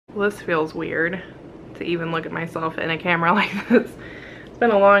This feels weird to even look at myself in a camera like this. It's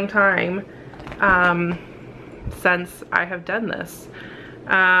been a long time since I have done this.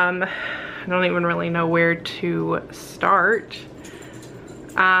 I don't even really know where to start.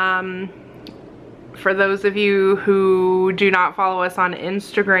 For those of you who do not follow us on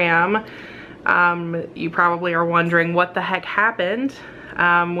Instagram, you probably are wondering what the heck happened.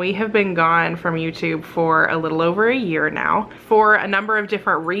 We have been gone from YouTube for a little over a year now for a number of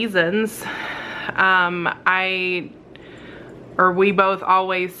different reasons. We both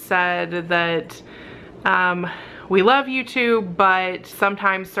always said that we love YouTube, but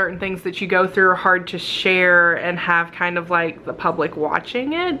sometimes certain things that you go through are hard to share and have kind of like the public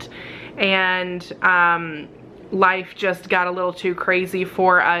watching it. And life just got a little too crazy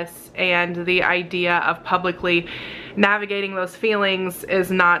for us, and the idea of publicly navigating those feelings is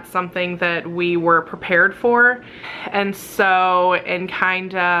not something that we were prepared for. And so in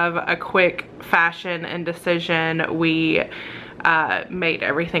kind of a quick fashion and decision, we made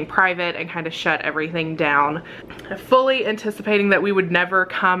everything private and kind of shut everything down, fully anticipating that we would never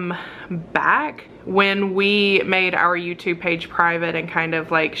come back. When we made our YouTube page private and kind of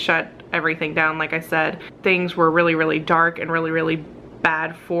like shut everything down, like I said, things were really, really dark and really, really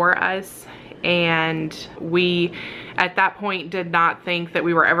bad for us. And we, at that point, did not think that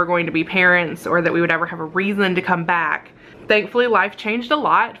we were ever going to be parents or that we would ever have a reason to come back. Thankfully, life changed a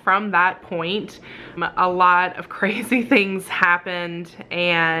lot from that point. A lot of crazy things happened,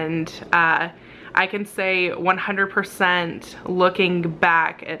 and I can say 100% looking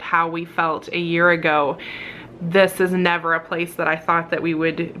back at how we felt a year ago, this is never a place that I thought that we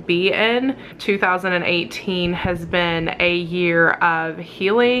would be in. 2018 has been a year of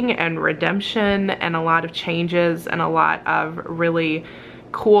healing and redemption and a lot of changes and a lot of really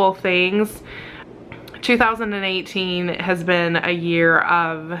cool things. 2018 has been a year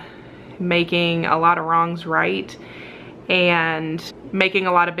of making a lot of wrongs right and making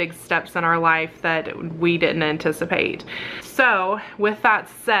a lot of big steps in our life that we didn't anticipate. So with that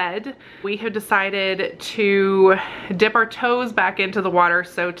said, we have decided to dip our toes back into the water,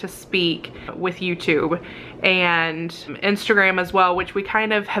 so to speak, with YouTube and Instagram as well, which we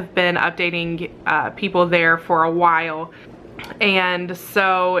kind of have been updating people there for a while. And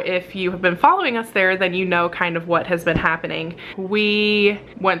so if you have been following us there, then you know kind of what has been happening. We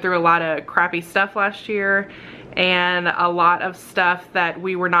went through a lot of crappy stuff last year, and a lot of stuff that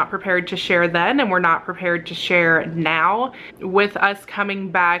we were not prepared to share then and we're not prepared to share now. With us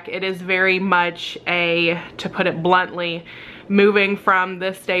coming back, it is very much a, to put it bluntly, moving from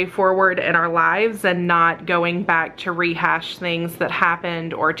this day forward in our lives and not going back to rehash things that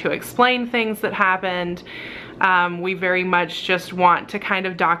happened or to explain things that happened. We very much just want to kind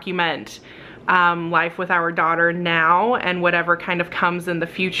of document life with our daughter now and whatever kind of comes in the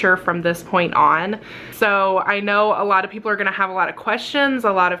future from this point on. So I know a lot of people are gonna have a lot of questions.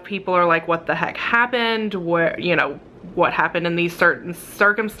 A lot of people are like, what the heck happened? Where, you know, what happened in these certain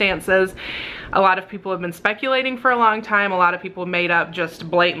circumstances? A lot of people have been speculating for a long time. A lot of people made up just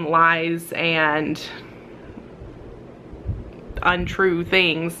blatant lies and untrue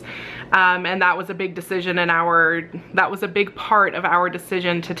things. And that was a big decision in that was a big part of our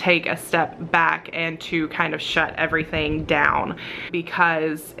decision to take a step back and to kind of shut everything down,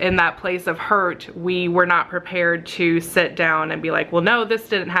 because in that place of hurt, we were not prepared to sit down and be like, well, no, this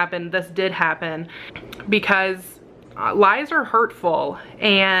didn't happen, this did happen, because lies are hurtful.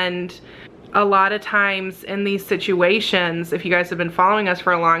 And a lot of times in these situations, if you guys have been following us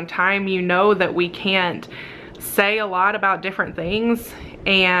for a long time, you know that we can't say a lot about different things,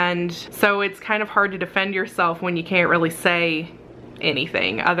 and so it's kind of hard to defend yourself when you can't really say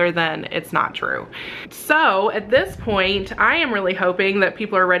anything other than it's not true. So at this point, I am really hoping that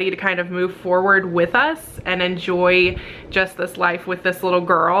people are ready to kind of move forward with us and enjoy just this life with this little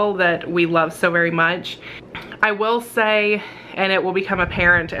girl that we love so very much. I will say, and it will become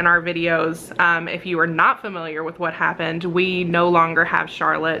apparent in our videos, if you are not familiar with what happened, we no longer have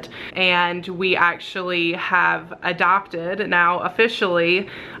Charlotte, and we actually have adopted now officially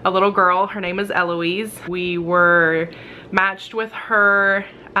a little girl. Her name is Eloise. We were matched with her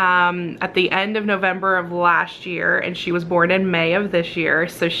at the end of November of last year, and she was born in May of this year,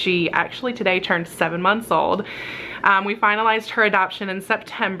 so she actually today turned 7 months old. We finalized her adoption in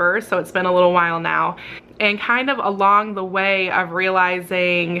September, so it's been a little while now. And kind of along the way of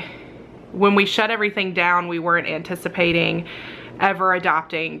realizing when we shut everything down, we weren't anticipating ever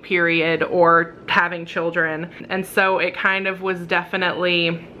adopting, period, or having children. And so it kind of was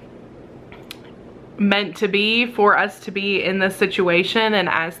definitely meant to be for us to be in this situation. And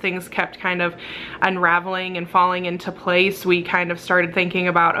as things kept kind of unraveling and falling into place, we kind of started thinking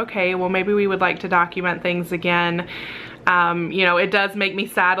about, okay, well, maybe we would like to document things again. You know, it does make me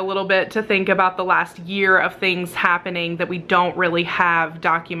sad a little bit to think about the last year of things happening that we don't really have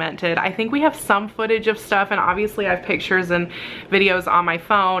documented. I think we have some footage of stuff, and obviously I have pictures and videos on my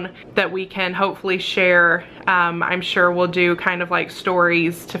phone that we can hopefully share. I'm sure we'll do kind of like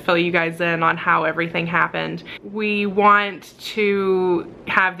stories to fill you guys in on how everything happened. We want to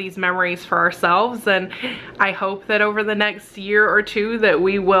have these memories for ourselves, and I hope that over the next year or two that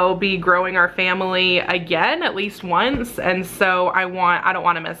we will be growing our family again at least once. And so I don't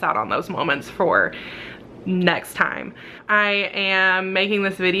want to miss out on those moments for next time. I am making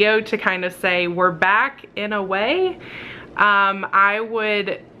this video to kind of say we're back in a way. I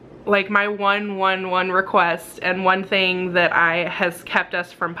would like my one request, and one thing that has kept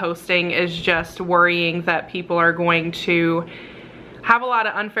us from posting is just worrying that people are going to have a lot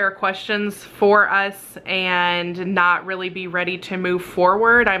of unfair questions for us and not really be ready to move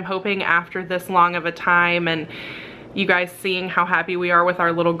forward. I'm hoping after this long of a time and you guys seeing how happy we are with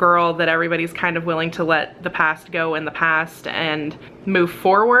our little girl that everybody's kind of willing to let the past go in the past and move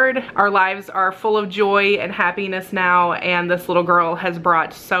forward. Our lives are full of joy and happiness now, and this little girl has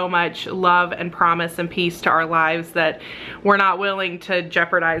brought so much love and promise and peace to our lives that we're not willing to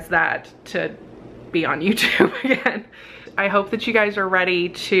jeopardize that to be on YouTube again. I hope that you guys are ready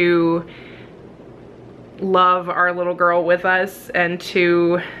to love our little girl with us and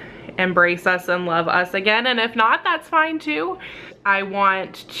to embrace us and love us again, and if not, that's fine too. I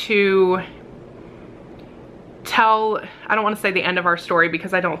want to tell, I don't want to say the end of our story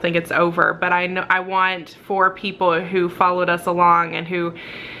because I don't think it's over, but I want for people who followed us along and who,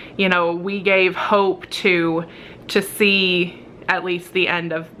 you know, we gave hope to see at least the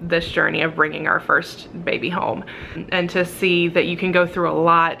end of this journey of bringing our first baby home, and to see that you can go through a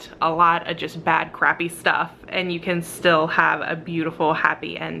lot of just bad, crappy stuff and you can still have a beautiful,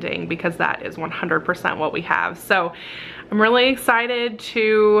 happy ending, because that is 100% what we have. So I'm really excited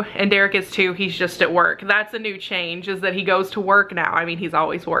to, and Derek is too, he's just at work. That's a new change, is that he goes to work now. I mean, he's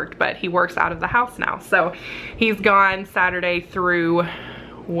always worked, but he works out of the house now. So he's gone Saturday through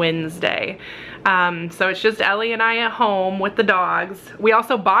Wednesday. So it's just Ellie and I at home with the dogs. We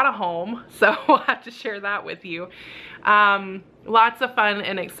also bought a home, so we'll have to share that with you. Lots of fun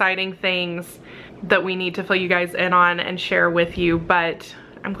and exciting things that we need to fill you guys in on and share with you, but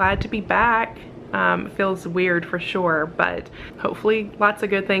I'm glad to be back. It feels weird for sure, but hopefully lots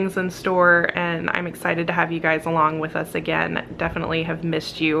of good things in store, and I'm excited to have you guys along with us again. Definitely have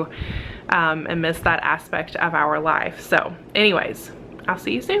missed you and missed that aspect of our life. So anyways, I'll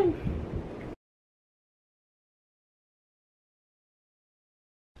see you soon.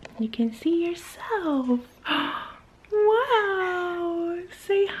 You can see yourself. Wow,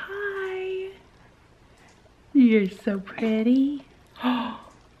 say hi. You're so pretty. Yeah,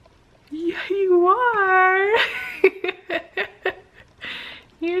 you are.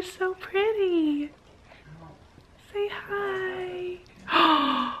 You're so pretty. Say hi.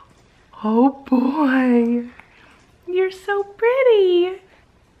 Oh boy. You're so pretty.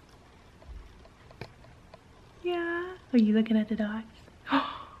 Yeah. Are you looking at the dogs?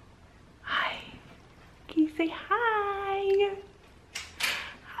 Hi. Can you say hi?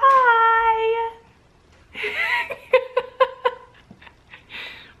 Hi.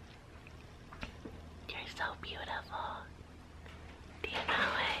 You're so beautiful. Do you know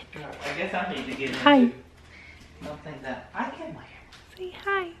it? I guess I need to get into Hi. something that I can wear. Say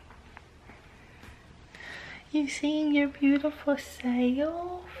hi. You seeing your beautiful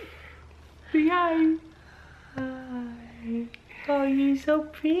self? Say hi. Hi. Oh, you're so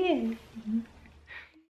pretty.